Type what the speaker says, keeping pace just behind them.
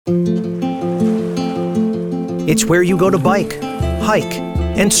It's where you go to bike, hike,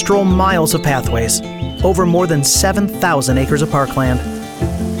 and stroll miles of pathways over more than 7,000 acres of parkland.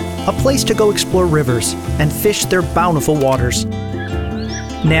 A place to go explore rivers and fish their bountiful waters.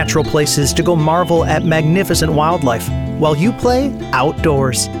 Natural places to go marvel at magnificent wildlife while you play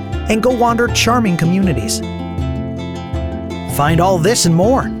outdoors and go wander charming communities. Find all this and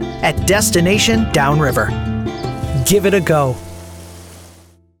more at Destination Downriver. Give it a go.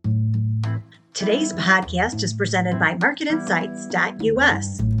 Today's podcast is presented by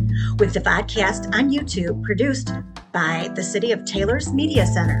MarketInsights.us, with the podcast on YouTube produced by the City of Taylor's Media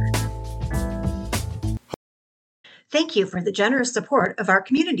Center. Thank you for the generous support of our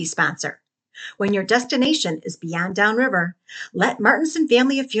community sponsor. When your destination is beyond downriver, let Martinson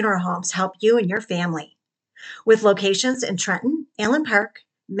Family of Funeral Homes help you and your family. With locations in Trenton, Allen Park,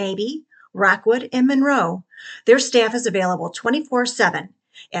 Mabee, Rockwood, and Monroe, their staff is available 24/7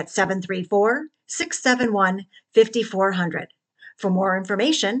 at 734-671-5400. For more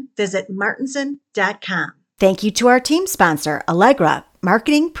information, visit martinson.com. Thank you to our team sponsor, Allegra,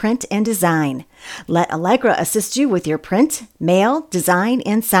 Marketing, Print, and Design. Let Allegra assist you with your print, mail, design,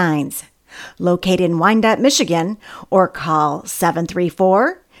 and signs. Located in Wyandotte, Michigan, or call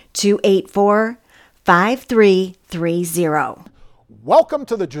 734-284-5330. Welcome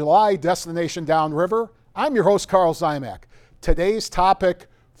to the July Destination Downriver. I'm your host, Carl Zymak. Today's topic,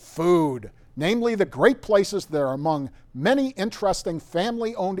 food, namely the great places that are among many interesting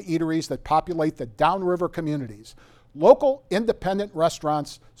family-owned eateries that populate the downriver communities. Local independent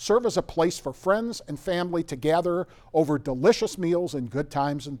restaurants serve as a place for friends and family to gather over delicious meals in good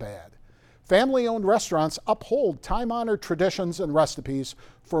times and bad. Family-owned restaurants uphold time-honored traditions and recipes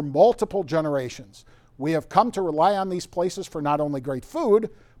for multiple generations. We have come to rely on these places for not only great food,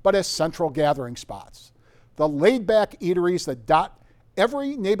 but as central gathering spots. The laid-back eateries that dot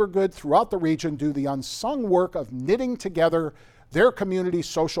every neighborhood throughout the region do the unsung work of knitting together their community's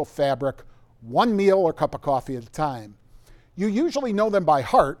social fabric, one meal or cup of coffee at a time. You usually know them by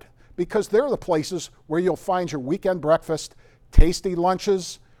heart because they're the places where you'll find your weekend breakfast, tasty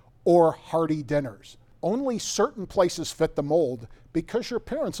lunches, or hearty dinners. Only certain places fit the mold because your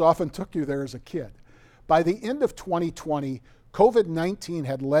parents often took you there as a kid. By the end of 2020, COVID-19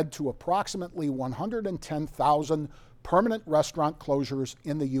 had led to approximately 110,000 permanent restaurant closures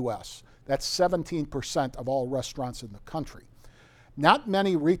in the U.S. That's 17% of all restaurants in the country. Not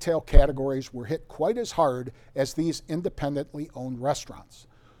many retail categories were hit quite as hard as these independently owned restaurants.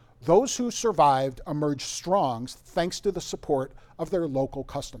 Those who survived emerged strong thanks to the support of their local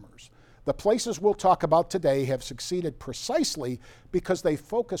customers. The places we'll talk about today have succeeded precisely because they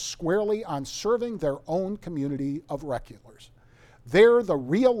focus squarely on serving their own community of regulars. They're the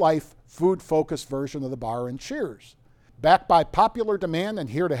real-life, food-focused version of the bar and Cheers. Backed by popular demand and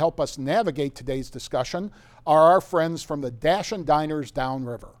here to help us navigate today's discussion are our friends from the Dash and Diners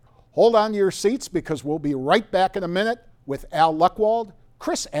Downriver. Hold on to your seats because we'll be right back in a minute with Al Luckwald,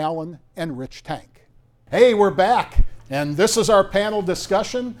 Chris Allen, and Rich Tank. Hey, we're back, and this is our panel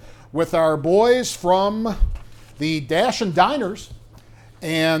discussion with our boys from the Dash and Diners.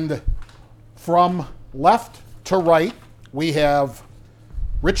 And from left to right, we have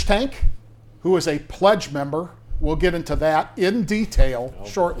Rich Tank, who is a pledge member. We'll get into that in detail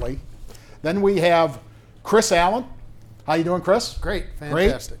shortly. Then we have Chris Allen. How you doing, Chris? Great,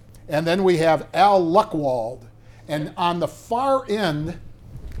 fantastic. Great. And then we have Al Luckwald. And on the far end,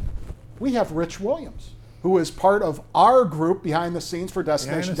 we have Rich Williams, who is part of our group behind the scenes for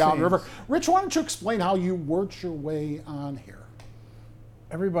Destination Downriver. Rich, why don't you explain how you worked your way on here?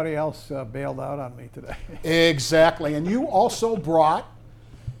 Everybody else bailed out on me today. Exactly. And you also brought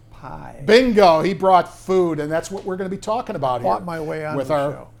pie. Bingo. He brought food, and that's what we're going to be talking about here. Fought my way on with the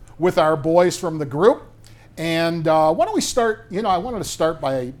our show. With our boys from the group. And why don't we start, I wanted to start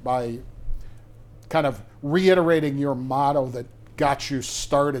by kind of reiterating your motto that got you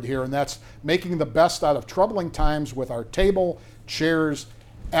started here, and that's making the best out of troubling times with our table, chairs,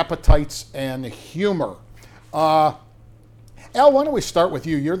 appetites, and humor. Al, why don't we start with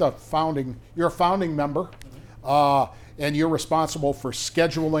you? You're a founding member, and you're responsible for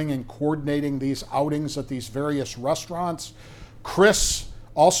scheduling and coordinating these outings at these various restaurants. Chris,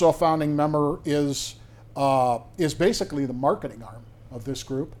 also a founding member, is basically the marketing arm of this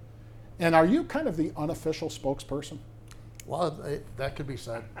group. And are you kind of the unofficial spokesperson? Well, that could be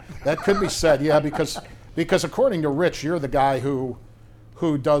said. That could be said, yeah, because according to Rich, you're the guy who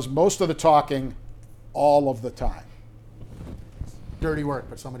does most of the talking all of the time. Dirty work,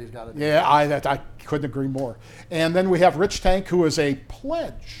 but somebody's got to do it. Yeah, I couldn't agree more. And then we have Rich Tank, who is a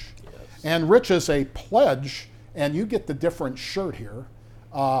pledge. Yes. And Rich is a pledge, and you get the different shirt here.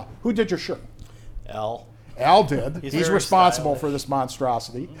 Who did your shirt? Al. Al did. He's very responsible stylish. for this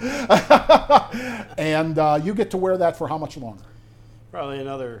monstrosity. And you get to wear that for how much longer? Probably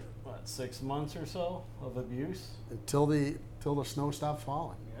another 6 months or so of abuse. Until the snow stops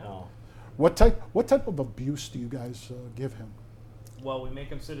falling. No. What type of abuse do you guys give him? Well, we make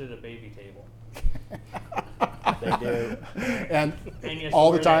him sit at a baby table. They do. And And he has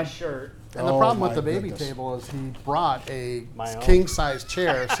all to the wear time? that shirt. And the Oh, problem with my the baby goodness. table is he brought a My own. king-size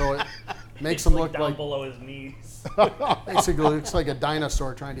chair, so it makes It's him like look down like, below his knees. basically looks like a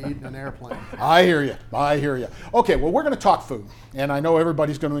dinosaur trying to eat in an airplane. I hear you. I hear you. Okay, well, we're going to talk food, and I know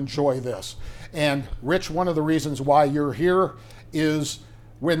everybody's going to enjoy this. And Rich, one of the reasons why you're here is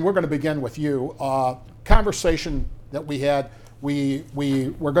when we're going to begin with you. Conversation that we had. We're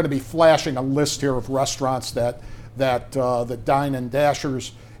going to be flashing a list here of restaurants that the Dine and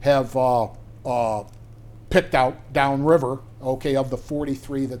Dashers have picked out downriver. Okay, of the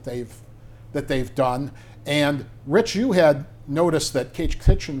 43 that they've done. And Rich, you had noticed that Kate's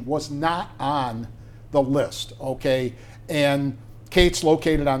Kitchen was not on the list, okay? And Kate's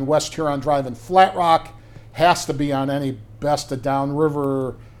located on West Huron Drive in Flat Rock, has to be on any Best of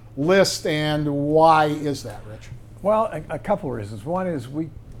Downriver list. And why is that, Rich? Well, a couple of reasons. One is we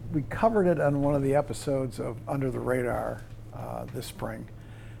covered it on one of the episodes of Under the Radar this spring.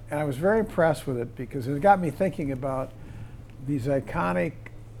 And I was very impressed with it because it got me thinking about these iconic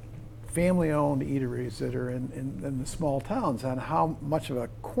family-owned eateries that are in the small towns and how much of a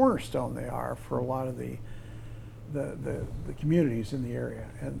cornerstone they are for a lot of the communities in the area.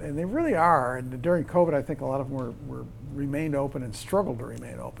 And they really are. And during COVID, I think a lot of them were remained open and struggled to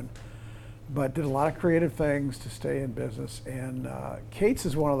remain open, but did a lot of creative things to stay in business. And Kate's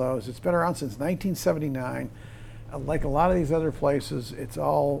is one of those. It's been around since 1979. Like a lot of these other places, it's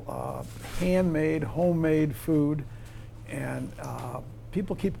all handmade, homemade food. And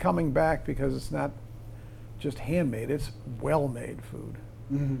people keep coming back because it's not just handmade, it's well-made food.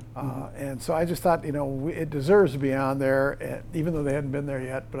 And so I just thought, it deserves to be on there, even though they hadn't been there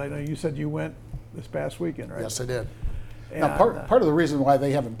yet. But I know you said you went this past weekend, right? Yes, I did. And, Now, part of the reason why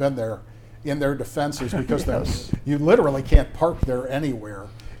they haven't been there, in their defense, is because Yes. you literally can't park there anywhere.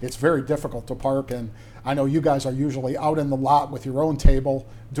 It's very difficult to park, and I know you guys are usually out in the lot with your own table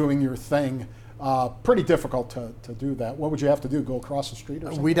doing your thing. Pretty difficult to do that. What would you have to do? Go across the street or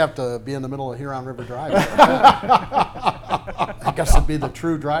something? We'd have to be in the middle of Huron River Drive. I guess it'd be the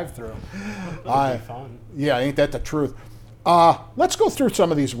true drive-through. That'd be fun. Yeah, ain't that the truth? Let's go through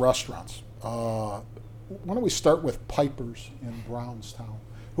some of these restaurants. Why don't we start with Piper's in Brownstown?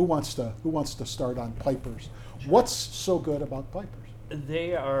 Who wants to start on Piper's? What's so good about Piper's?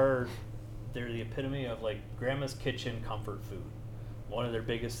 They're the epitome of like grandma's kitchen comfort food. One of their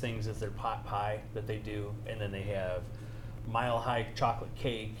biggest things is their pot pie that they do, and then they have mile high chocolate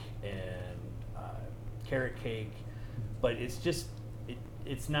cake and carrot cake. But it's just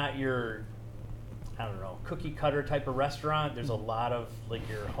it's not your, I don't know, cookie cutter type of restaurant. There's a lot of like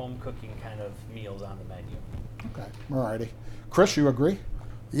your home cooking kind of meals on the menu. Okay, alrighty. Chris, you agree?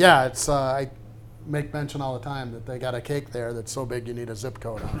 Yeah, it's I make mention all the time that they got a cake there that's so big you need a zip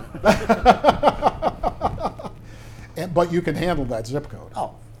code on it. But you can handle that zip code.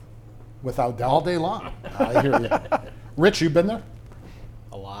 Oh, Without doubt. all day long. I hear you. Rich, you been there?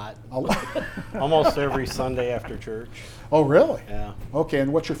 A lot. A lot. Almost every Sunday after church. Oh, really? Yeah. Okay,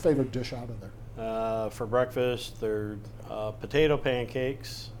 and what's your favorite dish out of there? For breakfast, they're potato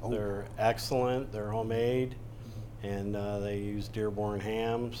pancakes. Oh. They're excellent. They're homemade, and they use Dearborn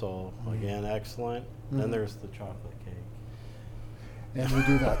ham. So again, excellent. Then there's the chocolate cake. And you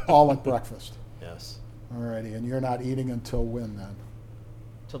do that all at breakfast. Yes. Alrighty, and you're not eating until when then?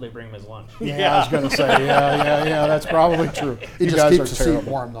 Until they bring him his lunch. Yeah, I was going to say, yeah, that's probably true. He You just guys keeps the are seat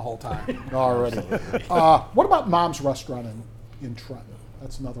terrible. warm the whole time. Already. What about Mom's Restaurant in Trenton?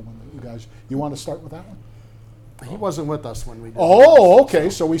 That's another one that you want to start with that one? He wasn't with us when we did Oh, okay,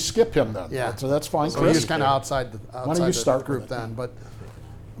 so we skip him then. Yeah. So that's fine. So he Chris? was kind of outside don't you the start group with it? then. But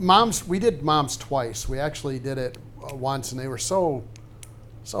we did Mom's twice. We actually did it once, and they were so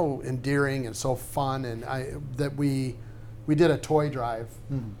endearing and so fun. And we did a toy drive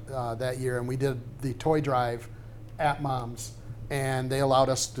that year, and we did the toy drive at Mom's, and they allowed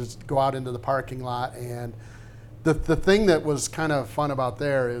us to go out into the parking lot. And the thing that was kind of fun about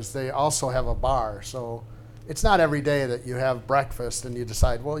there is they also have a bar. So it's not every day that you have breakfast and you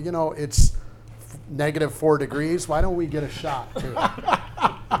decide, well, it's -4 degrees. Why don't we get a shot too?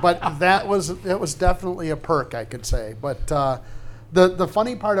 But it was definitely a perk, I could say. But the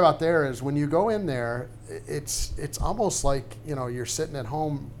funny part about there is when you go in there, it's almost like you're sitting at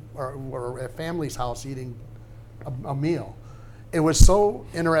home or at family's house eating a meal. it was so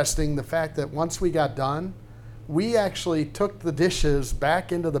interesting, the fact that once we got done, we actually took the dishes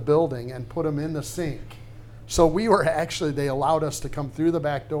back into the building and put them in the sink. So we were actually, they allowed us to come through the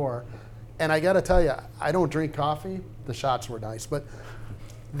back door. And I got to tell you, I don't drink coffee. The shots were nice, but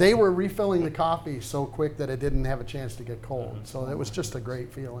they were refilling the coffee so quick that it didn't have a chance to get cold. So it was just a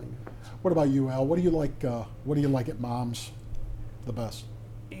great feeling. What about you, Al? What do you like? What do you like at Mom's the best?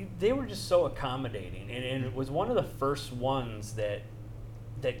 They were just so accommodating, and it was one of the first ones that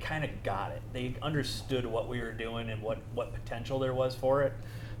kind of got it. They understood what we were doing and what potential there was for it,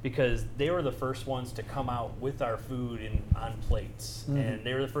 because they were the first ones to come out with our food on plates. Mm-hmm. And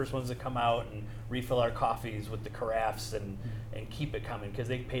they were the first ones to come out and refill our coffees with the carafes and keep it coming, because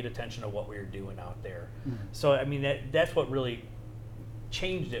they paid attention to what we were doing out there. Mm-hmm. So, I mean, that's what really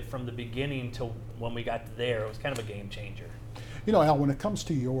changed it from the beginning to when we got there. It was kind of a game changer. You know, Al, when it comes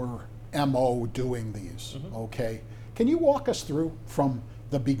to your MO doing these, mm-hmm. okay, can you walk us through from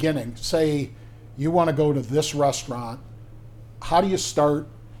the beginning? Say you want to go to this restaurant, how do you start,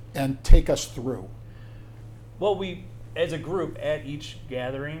 and take us through? Well, we, as a group at each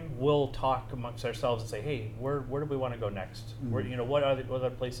gathering, we'll talk amongst ourselves and say, hey, where do we want to go next? Mm-hmm. Where, what other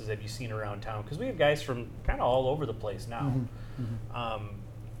places have you seen around town? Because we have guys from kind of all over the place now. Mm-hmm. Mm-hmm.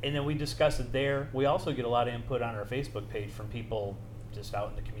 And then we discuss it there. We also get a lot of input on our Facebook page from people just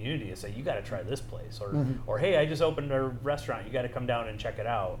out in the community to say, you got to try this place, or mm-hmm. or hey, I just opened a restaurant, you got to come down and check it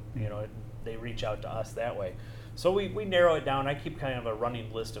out. They reach out to us that way. So we narrow it down. I keep kind of a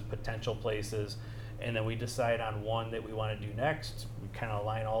running list of potential places, and then we decide on one that we want to do next. We kind of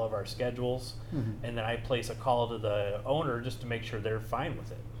align all of our schedules, mm-hmm. and then I place a call to the owner just to make sure they're fine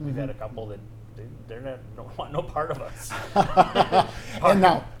with it. Mm-hmm. We've had a couple that don't want no part of us. And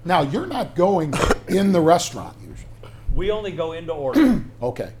now you're not going in the restaurant usually. We only go in to order.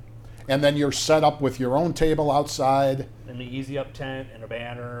 Okay. And then you're set up with your own table outside. And the Easy Up tent and a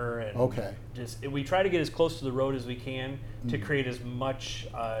banner. And okay. We try to get as close to the road as we can to create as much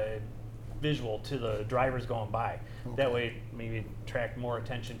visual to the drivers going by. Okay. That way, maybe attract more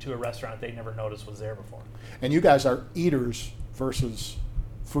attention to a restaurant they never noticed was there before. And you guys are eaters versus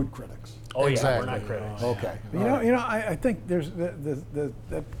food critics. Oh exactly. Yeah, we're not critics. Okay. I think there's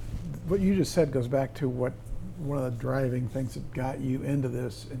that what you just said goes back to what one of the driving things that got you into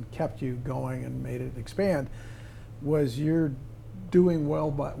this and kept you going and made it expand was you're doing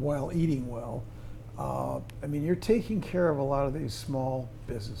well but while eating well. I mean, you're taking care of a lot of these small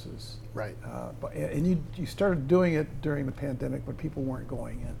businesses, right? And you started doing it during the pandemic when people weren't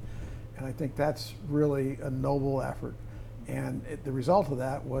going in, and I think that's really a noble effort. And the result of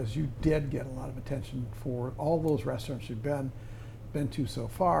that was you did get a lot of attention for all those restaurants you've been to so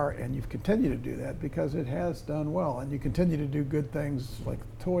far, and you've continued to do that because it has done well, and you continue to do good things like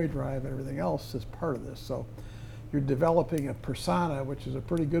the toy drive and everything else as part of this. So you're developing a persona, which is a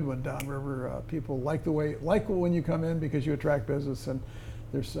pretty good one downriver. People like when you come in because you attract business, and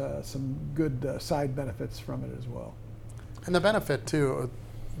there's some good side benefits from it as well. And the benefit too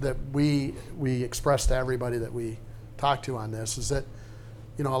that we express to everybody that we talk to on this is that,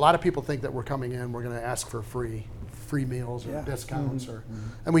 a lot of people think that we're coming in, we're going to ask for free meals or discounts,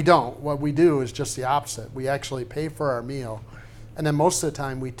 and we don't. What we do is just the opposite. We actually pay for our meal, and then most of the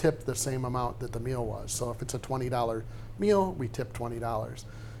time we tip the same amount that the meal was. So if it's a $20 meal, we tip $20.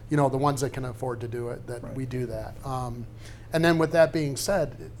 The ones that can afford to do it, that we do that. And then with that being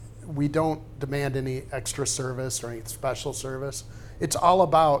said, we don't demand any extra service or any special service. It's all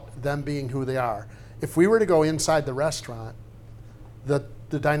about them being who they are. If we were to go inside the restaurant, the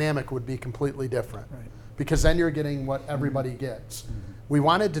dynamic would be completely different, because then you're getting what everybody gets. Mm-hmm. We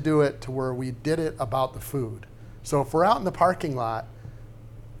wanted to do it to where we did it about the food. So if we're out in the parking lot,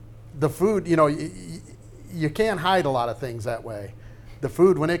 the food, you can't hide a lot of things that way. The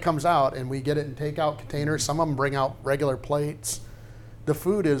food, when it comes out and we get it in takeout containers, some of them bring out regular plates. The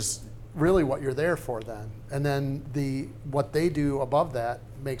food is really what you're there for then. And then what they do above that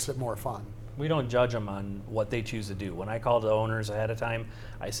makes it more fun. We don't judge them on what they choose to do. When I call the owners ahead of time,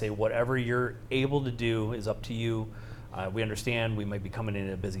 I say whatever you're able to do is up to you. We understand we might be coming in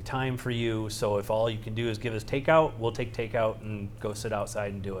at a busy time for you, so if all you can do is give us takeout, we'll take takeout and go sit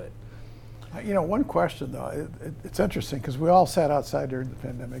outside and do it. One question though, it's interesting because we all sat outside during the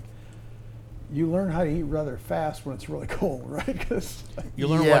pandemic. You learn how to eat rather fast when it's really cold, right? Cause you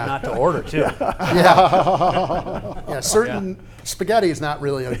learn what not to order too. Spaghetti is not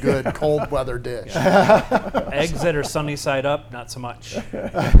really a good cold weather dish. Eggs that are sunny side up, not so much.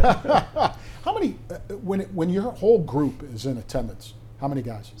 How many, when your whole group is in attendance, how many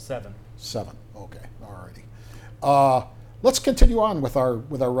guys? 7. 7, okay, alrighty. Let's continue on with our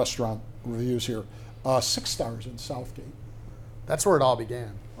restaurant reviews here. 6 stars in Southgate. That's where it all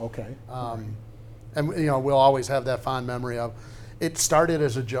began. Okay. And we'll always have that fond memory of it started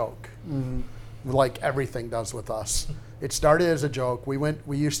as a joke, like everything does with us. It started as a joke.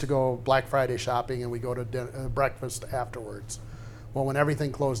 We used to go Black Friday shopping and we go to breakfast afterwards. Well, when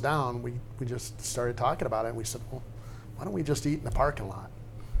everything closed down, we just started talking about it, and we said, well, why don't we just eat in the parking lot?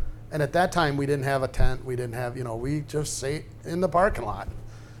 And at that time, we didn't have a tent. We didn't have, we just sat in the parking lot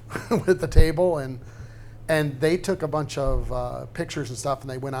with the table, and they took a bunch of pictures and stuff, and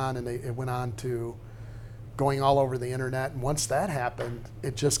they went on, and it went on to going all over the internet. And once that happened,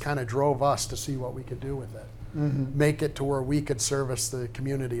 it just kind of drove us to see what we could do with it. Make it to where we could service the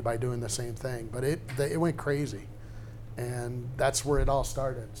community by doing the same thing. But it went crazy, and that's where it all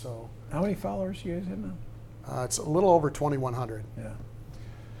started. So How many followers you guys have now? it's a little over 2,100. Yeah.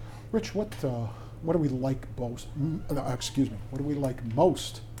 Rich, what do we like most? What do we like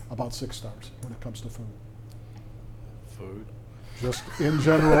most about Six Stars when it comes to food? Food. Just in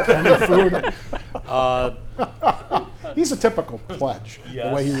general, any food. He's a typical pledge,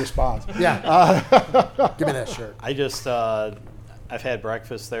 the way he responds. Yeah. Give me that shirt. I just, I've had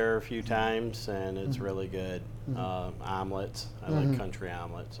breakfast there a few times, and it's really good. Omelets. I like country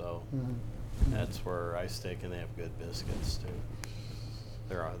omelet, so that's where I stick, and they have good biscuits too.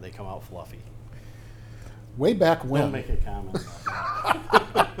 They come out fluffy. Way back when. Don't make a comment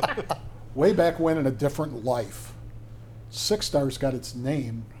about that. Way back when, in a different life, Six Stars got its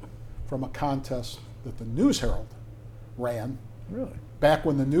name from a contest that the News Herald ran. Really? Back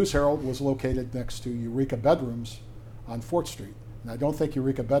when the News Herald was located next to Eureka Bedrooms on 4th Street. And I don't think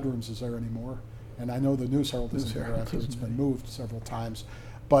Eureka Bedrooms is there anymore. And I know the News Herald isn't there after it's been moved several times.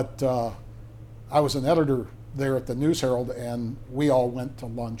 But I was an editor there at the News Herald, and we all went to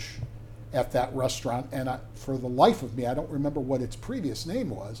lunch at that restaurant. And for the life of me, I don't remember what its previous name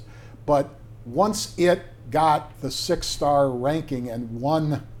was. But once it got the 6-star ranking and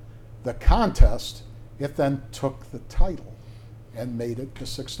won the contest, it then took the title and made it the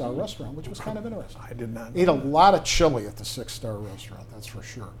 6-star restaurant, which was kind of interesting. I did not know Ate a that. lot of chili at the 6-star restaurant, that's for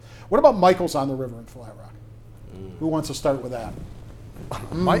sure. What about Michael's on the River in Flat Rock? Who wants to start with that?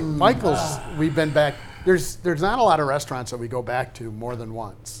 Michael's, we've been back. There's not a lot of restaurants that we go back to more than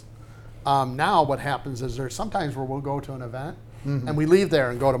once. Now what happens is there's sometimes where we'll go to an event and we leave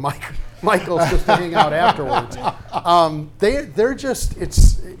there and go to Michael's just to hang out afterwards. They're just,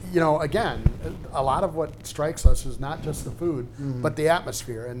 it's, again, a lot of what strikes us is not just the food, but the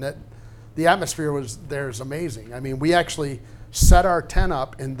atmosphere. And that the atmosphere there's amazing. I mean, we actually set our tent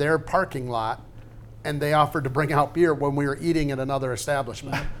up in their parking lot, and they offered to bring out beer when we were eating at another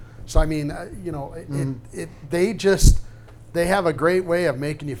establishment. So I mean, they have a great way of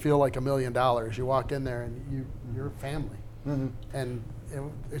making you feel like $1 million. You walk in there and you're family, and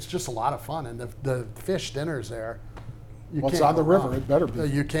it's just a lot of fun. And the fish dinners there. Well, it's on the river. It better be.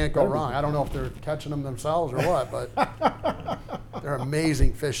 You can't go wrong. I don't know if they're catching them themselves or what, but they're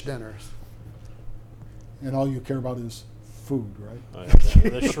amazing fish dinners. And all you care about is food, right? Oh, yeah,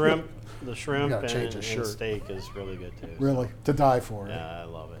 the shrimp gotta change and his shirt. steak is really good too. Really, to die for. Right? Yeah, I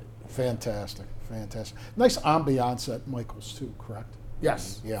love it. Fantastic. Nice ambiance at Michael's too, correct?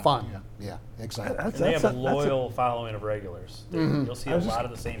 Yes, Yeah. fun. Yeah, exactly. And they have a loyal following of regulars. You'll see a lot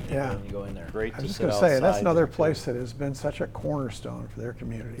of the same people yeah. when you go in there. Great I to was just sit going to say, that's outside another there, place too. that has been such a cornerstone for their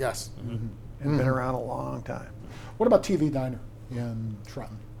community. Yes. And been around a long time. What about TV Diner in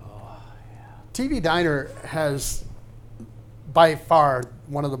Trenton? TV Diner has, by far,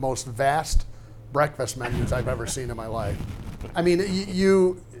 one of the most vast breakfast menus I've ever seen in my life. I mean,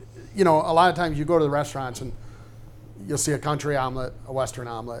 you a lot of times you go to the restaurants and you'll see a country omelet, a Western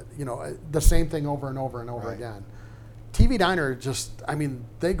omelet, the same thing over and over and over Right. again. TV Diner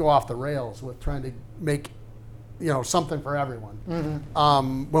they go off the rails with trying to make, something for everyone.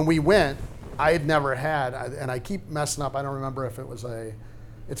 When we went, I had never had, and I keep messing up, I don't remember if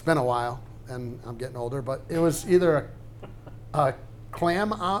it's been a while, and I'm getting older, but it was either a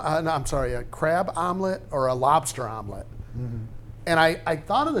crab omelet or a lobster omelet. And I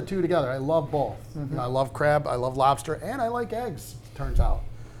thought of the two together. I love both. I love crab, I love lobster, and I like eggs, turns out.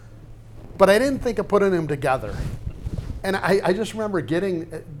 But I didn't think of putting them together. And I just remember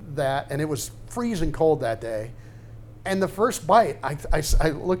getting that, and it was freezing cold that day. And the first bite, I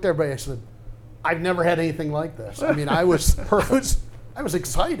looked at everybody, I said, I've never had anything like this. I mean, I was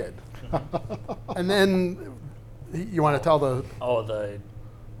excited. And then, you want to tell the... Oh, the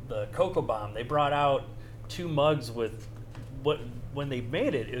Cocoa Bomb. They brought out 2 mugs with when they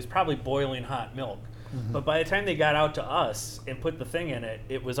made it, it was probably boiling hot milk. But by the time they got out to us and put the thing in it,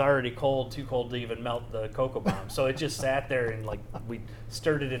 it was already cold, too cold to even melt the cocoa bomb. So it just sat there and like we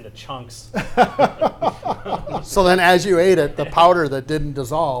stirred it into chunks. So then as you ate it, the powder that didn't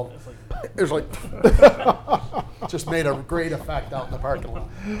dissolve, it was like, just made a great effect out in the parking lot.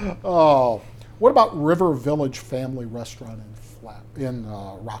 Oh, what about River Village Family Restaurant in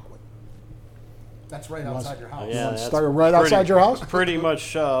Rockwood? That's right outside your house. Yeah, that's Start right outside your house? Pretty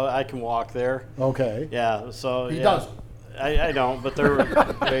much, I can walk there. Okay. Yeah, so He yeah. doesn't. I don't, but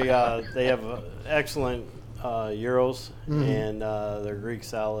they have excellent gyros, and their Greek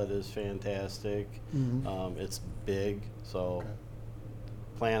salad is fantastic. It's big, so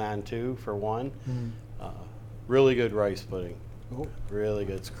plan on 2 for 1. Really good rice pudding. Oh. Really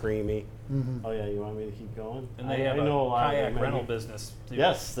good. It's creamy. Oh yeah, you want me to keep going? And they have I know a lot of kayak them. rental business. Too.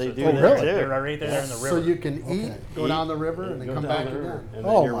 Yes, they So do. Oh, they're, really? they're right there in the river. So you can eat, go down the river, and then Go come down back the river, again. and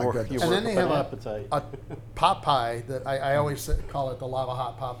Oh, then my you goodness. work And then they up have an a appetite. pot pie that I always call it the lava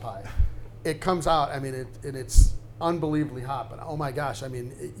hot pot pie. It comes out, I mean, it's unbelievably hot, but oh my gosh, I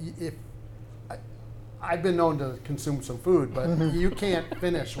mean, I've been known to consume some food, but you can't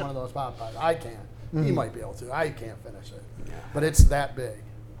finish one of those pot pies. I can. He might be able to. I can't finish it. But it's that big.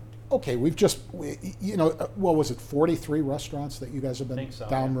 Okay, what was it, 43 restaurants that you guys have been Think so,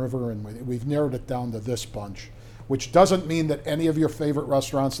 downriver, and we've narrowed it down to this bunch, which doesn't mean that any of your favorite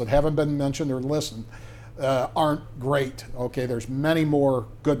restaurants that haven't been mentioned or listed aren't great. Okay, there's many more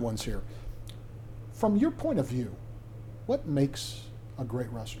good ones here. From your point of view, what makes a great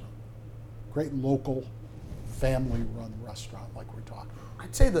restaurant? Great local, family-run restaurant like we're talking.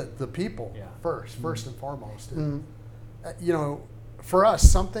 I'd say the people first and foremost. You know, for us,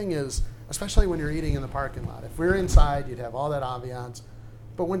 something is, especially when you're eating in the parking lot. If we're inside, you'd have all that ambiance.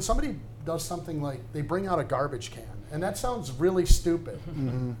 But when somebody does something like they bring out a garbage can, and that sounds really stupid,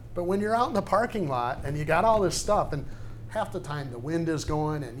 but when you're out in the parking lot and you got all this stuff, and half the time the wind is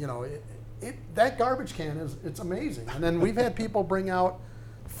going, and you know, that garbage can it's amazing. And then we've had people bring out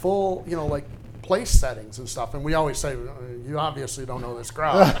full, you know, like place settings and stuff, and we always say, you obviously don't know this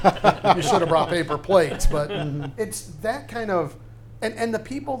crowd. You should have brought paper plates. But it's that kind of, and the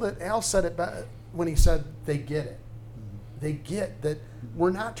people that Al said it when he said they get it. They get that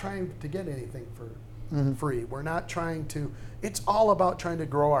we're not trying to get anything for free. We're not trying to, it's all about trying to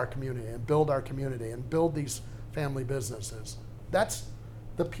grow our community and build our community and build these family businesses. That's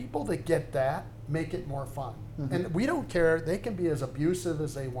the people that get that make it more fun. And we don't care, they can be as abusive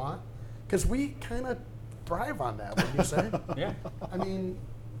as they want, because we kind of thrive on that, wouldn't you say? Yeah. I mean,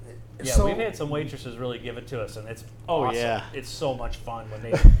 Yeah, so, we've had some waitresses really give it to us, and it's Oh, awesome. yeah. It's so much fun when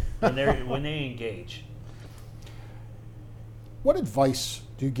they engage. What advice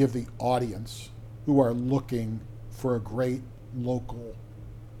do you give the audience who are looking for a great local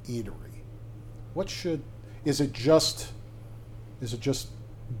eatery? Is it just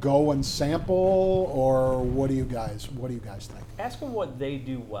go and sample, or what do you guys think? Ask them what they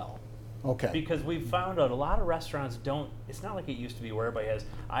do well. Okay. Because we've found out a lot of restaurants don't, it's not like it used to be where everybody has,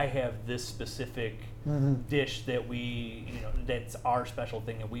 I have this specific dish that that's our special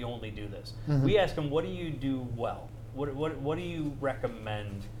thing and we only do this. We ask them, what do you do well? What do you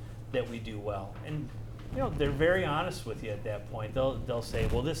recommend that we do well? And you know, they're very honest with you at that point. They'll say,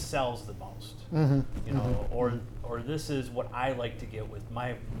 well, this sells the most, you know, or this is what I like to get with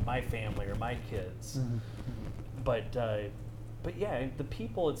my family or my kids. But yeah, the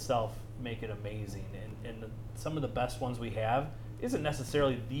people itself make it amazing, and some of the best ones we have isn't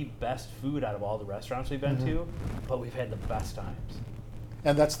necessarily the best food out of all the restaurants we've been to, but we've had the best times.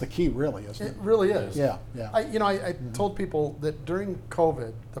 And that's the key, really, isn't it? it really is. Yeah. I told people that during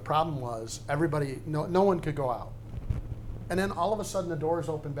COVID, the problem was no one could go out. And then all of a sudden the doors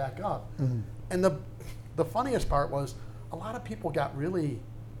opened back up. And the funniest part was a lot of people got really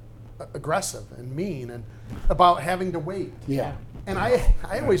aggressive and mean and about having to wait. Yeah. And I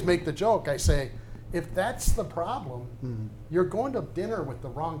always make the joke, I say, if that's the problem, you're going to dinner with the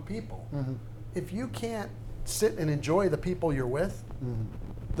wrong people. If you can't sit and enjoy the people you're with,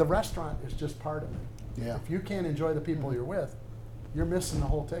 the restaurant is just part of it. Yeah. If you can't enjoy the people you're with, you're missing the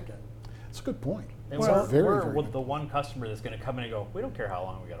whole ticket. That's a good point. And Well, we're very with good. the one customer that's going to come in and go, we don't care how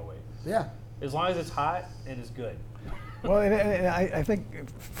long we got to wait. Yeah. As long as it's hot, it is good. Well, and I think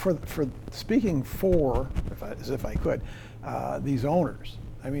for speaking for, if I could, these owners,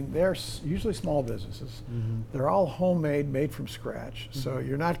 I mean, they're usually small businesses. They're all homemade, made from scratch. So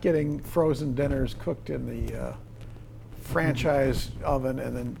you're not getting frozen dinners cooked in the franchise oven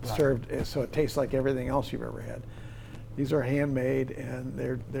and then served so it tastes like everything else you've ever had. These are handmade, and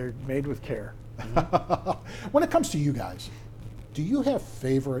they're made with care. When it comes to you guys, do you have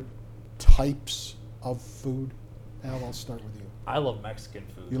favorite types of food? Al, I'll start with you. I love Mexican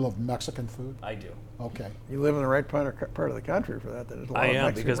food. You love Mexican food? I do. Okay. You live in the right part of the country for that. There's a lot I of am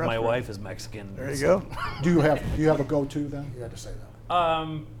Mexican because my restaurants. wife is Mexican. There you go. Do you have a go-to then? You had to say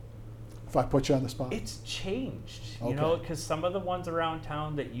that. If I put you on the spot? It's changed, Okay. you know, because some of the ones around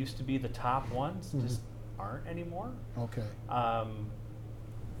town that used to be the top ones just aren't anymore. Okay.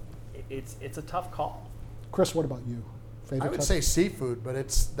 It's a tough call. Chris, what about you? Favorite I would type? say seafood, but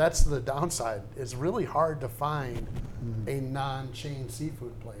that's the downside. It's really hard to find a non-chain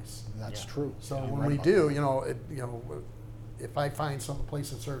seafood place. That's Yeah. true. So You're when right we about do, if I find some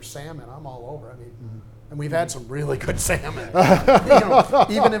place that serves salmon, I'm all over. I mean, and we've had some really good salmon.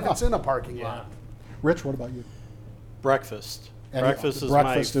 Even if it's in a parking lot. that. Rich, what about you? Breakfast. And Breakfast is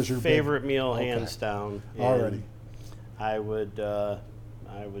breakfast my is your big- favorite meal, okay. hands down. Alrighty. And I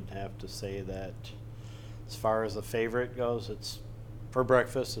would have to say that as far as the favorite goes, it's for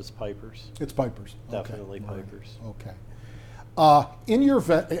breakfast. It's Piper's. It's Piper's. Okay. Definitely All right. Piper's. Okay. In your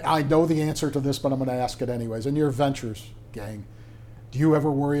I know the answer to this, but I'm going to ask it anyways. In your ventures, gang, do you ever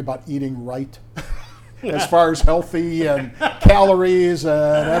worry about eating right, as far as healthy and calories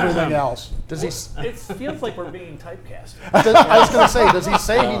and everything else? Does he? It feels like we're being typecast. I was going to say, does he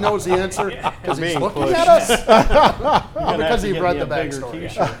say he knows the answer because he's Being looking pushed. at us? You're gonna Because have to he get read me the a bigger backstory.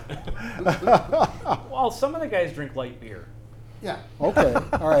 T-shirt. Well, some of the guys drink light beer. Yeah. Okay.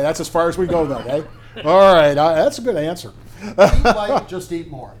 All right. That's as far as we go then, eh? All right. That's a good answer. Eat light, just eat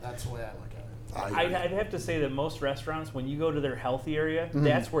more. That's the way I look at it. I'd have to say that most restaurants, when you go to their healthy area,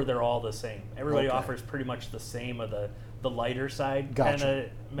 that's where they're all the same. Everybody Okay. offers pretty much the same of the lighter side Gotcha. kind of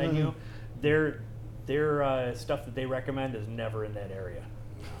menu. Their stuff that they recommend is never in that area.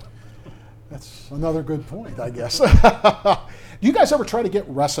 That's another good point, I guess. Do you guys ever try to get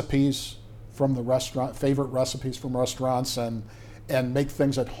recipes from the restaurant, favorite recipes from restaurants, and make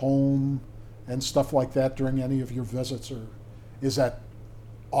things at home and stuff like that during any of your visits, or is that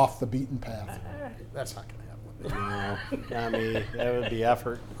off the beaten path? That's not going to happen. No, I mean, that would be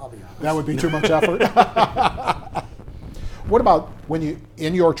effort. I'll be honest. That would be too much effort. What about when you,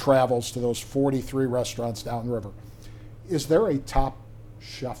 in your travels to those 43 restaurants downriver, is there a top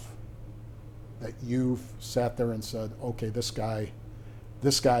chef that you've sat there and said, okay, this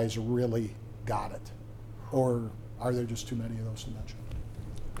guy's really got it? Or are there just too many of those to mention?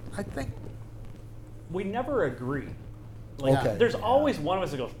 I think We never agree. Like, Okay. there's always one of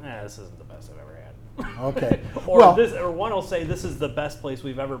us that goes, this isn't the best I've ever had. Okay. or Well- or one will say, this is the best place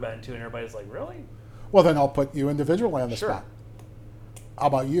we've ever been to, and everybody's like, really? Well, then I'll put you individually on the Sure. spot. How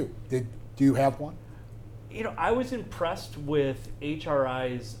about you? Do you have one? You know, I was impressed with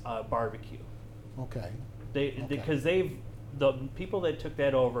HRI's barbecue. Okay. Because the people that took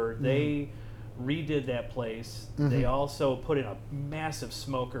that over, they redid that place. They also put in a massive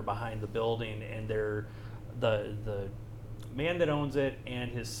smoker behind the building, and the man that owns it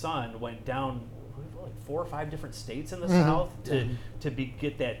and his son went down like 4 or 5 different states in the South to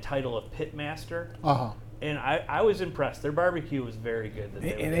get that title of pit master. Uh-huh. And I was impressed. Their barbecue was very good. That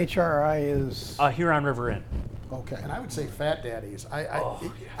they And were- HRI is Huron River Inn. Okay. And I would say Fat Daddies.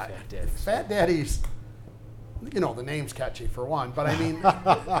 Fat Daddies. Fat Daddies, you know, the name's catchy for one, but I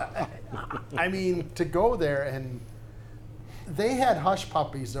mean, to go there and they had hush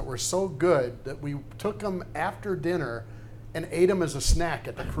puppies that were so good that we took them after dinner and ate them as a snack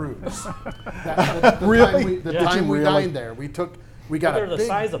at the cruise. Really? The Did time you we really? dined there, we got They're a the big,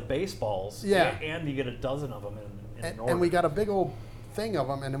 size of baseballs. Yeah. And you get a dozen of them in an order. and we got a big old thing of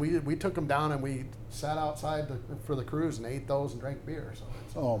them, and we took them down and we sat outside for the cruise and ate those and drank beer. So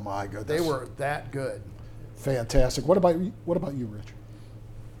Oh my goodness. they were that good. fantastic. What about you, Rich?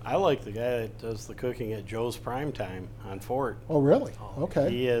 I like the guy that does the cooking at Joe's Prime Time on Fort. Oh, really? Okay.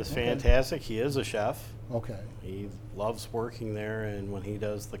 He is fantastic. He is a chef. Okay. He loves working there, and when he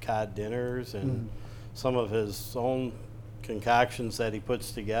does the cod dinners and some of his own concoctions that he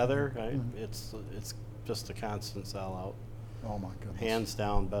puts together, it's just a constant sellout. Oh my goodness. Hands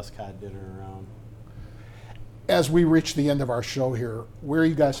down, best cod dinner around. As we reach the end of our show here, where are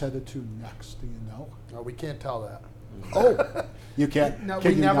you guys headed to next? Do you know? No, we can't tell that. Oh, you can't. No,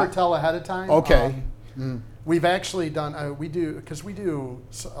 can we you never not? tell ahead of time. Okay. We've actually done. We do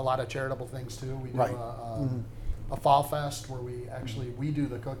a lot of charitable things too. We do Right. a fall fest where we do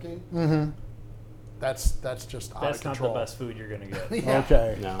the cooking. Mm-hmm. That's just out of That's not control. the best food you're going to get. Yeah.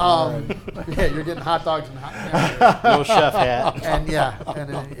 Okay. No, Yeah, you're getting hot dogs and hot hamburgers. no chef hat.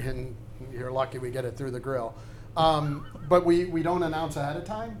 and you're lucky we get it through the grill. But we don't announce ahead of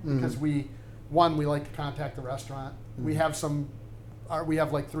time because we like to contact the restaurant. We have we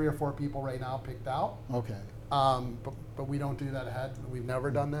have like 3 or 4 people right now picked out. Okay. But we don't do that ahead. We've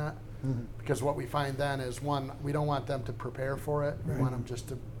never done that. Because what we find then is, one, we don't want them to prepare for it. We want them just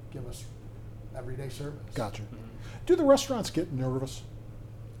to give us everyday service. Gotcha. Do the restaurants get nervous?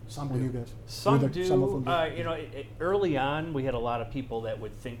 Some when do. you guys? Some do. Some of them do? You know, early on, we had a lot of people that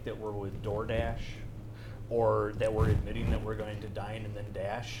would think that we're with DoorDash, or that we're admitting that we're going to dine and then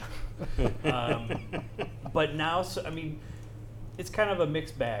dash. But now, I mean, it's kind of a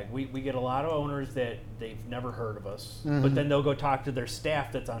mixed bag. We get a lot of owners that they've never heard of us, but then they'll go talk to their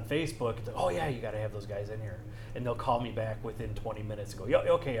staff that's on Facebook. Oh yeah, you got to have those guys in here, and they'll call me back within 20 minutes and go, yeah,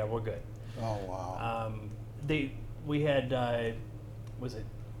 okay, yeah, we're good. Oh wow. We had was it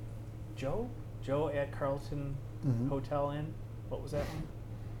Joe at Carlton Hotel Inn? What was that one?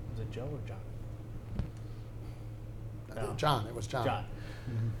 Was it Joe or John? No. John. It was John. John.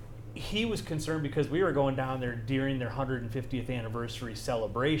 He was concerned because we were going down there during their 150th anniversary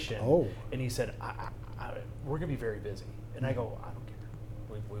celebration. Oh. And he said, we're going to be very busy. And I go, I don't care.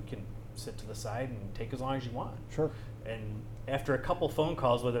 We can sit to the side and take as long as you want. Sure. And after a couple phone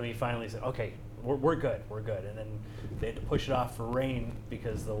calls with him, he finally said, okay, we're good. And then they had to push it off for rain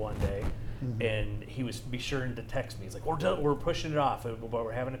because the one day. And he was be sure to text me. He's like, we're pushing it off, but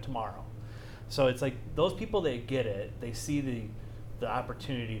we're having it tomorrow. So it's like those people that get it, they see the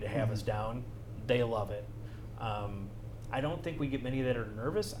opportunity to have us down, they love it. I don't think we get many that are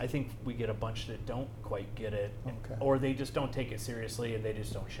nervous. I think we get a bunch that don't quite get it, or they just don't take it seriously and they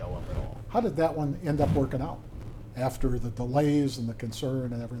just don't show up at all. How did that one end up working out after the delays and the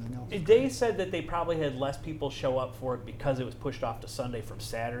concern and everything else? They said that they probably had less people show up for it because it was pushed off to Sunday from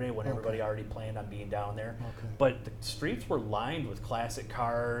Saturday when everybody already planned on being down there. But the streets were lined with classic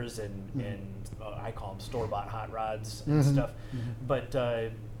cars and I call them store-bought hot rods and stuff. But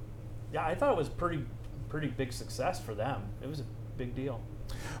yeah, I thought it was pretty big success for them. It was a big deal.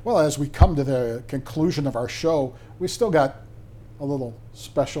 Well, as we come to the conclusion of our show, we still got a little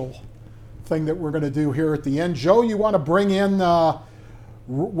special thing that we're going to do here at the end. Joe, you want to bring in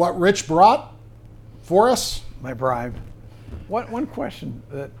what Rich brought for us? My bribe. One question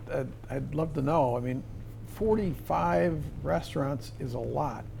that I'd love to know. I mean, 45 restaurants is a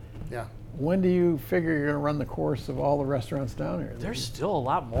lot. Yeah. When do you figure you're going to run the course of all the restaurants down here? There's still a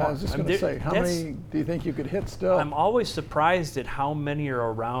lot more. I was just going to say, how many do you think you could hit still? I'm always surprised at how many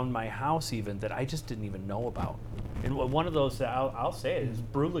are around my house even that I just didn't even know about. And one of those that I'll say it is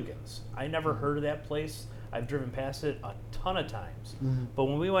Brewligans. I never heard of that place. I've driven past it a ton of times. But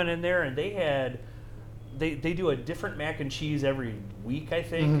when we went in there and they do a different mac and cheese every week, I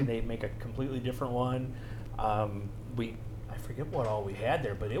think, and they make a completely different one. I forget what all we had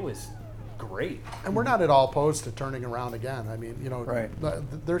there, but it was great. And we're not at all opposed to turning around again. I mean, you know, Right.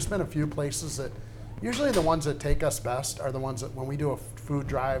 There's been a few places that, usually the ones that take us best are the ones that when we do a food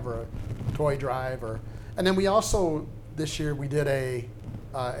drive or a toy drive, and then we also, this year we did a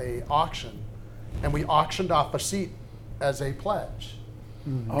auction, and we auctioned off a seat as a pledge.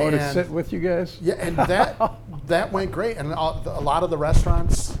 Oh, to sit with you guys? Yeah, and that went great, and a lot of the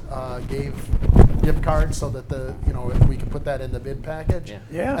restaurants gave gift cards so that we could put that in the bid package.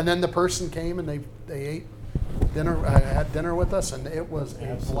 Yeah. And then the person came and they ate dinner, had dinner with us, and it was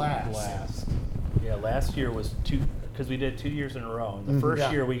a blast. Yeah, last year was because we did 2 years in a row. And the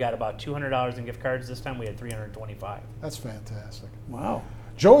first year we got about $200 in gift cards. This time we had $325. That's fantastic. Wow.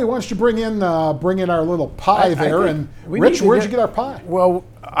 Joey, why don't you bring in our little pie there? And Rich, where'd you get our pie? Well,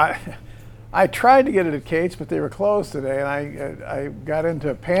 I tried to get it at Kate's, but they were closed today, and I got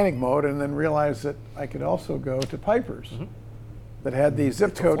into panic mode and then realized that I could also go to Piper's that had these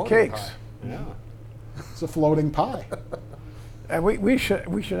zip code cakes. Pie. Yeah, it's a floating pie. And we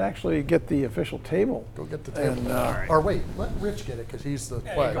should actually get the official table. Go get the table. And, or wait, let Rich get it because he's the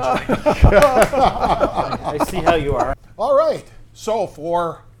pledge. I see how you are. All right. So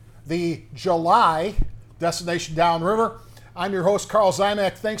for the July Destination Downriver, I'm your host, Carl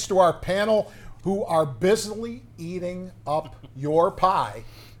Zymak. Thanks to our panel who are busily eating up your pie.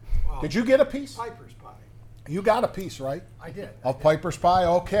 Wow. Did you get a piece? Piper's pie. You got a piece, right? I did. Of Piper's pie?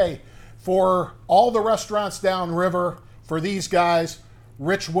 Okay. For all the restaurants downriver, for these guys,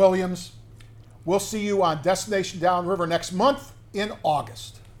 Rich Williams, we'll see you on Destination Downriver next month in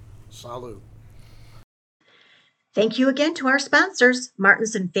August. Salute. Thank you again to our sponsors,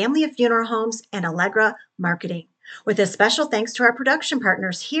 Martinson Family of Funeral Homes and Allegra Marketing, with a special thanks to our production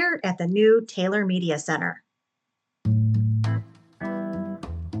partners here at the new Taylor Media Center.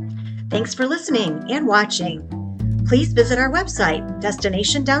 Thanks for listening and watching. Please visit our website,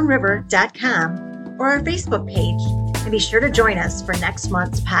 destinationdownriver.com, or our Facebook page, and be sure to join us for next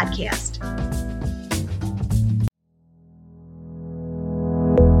month's podcast.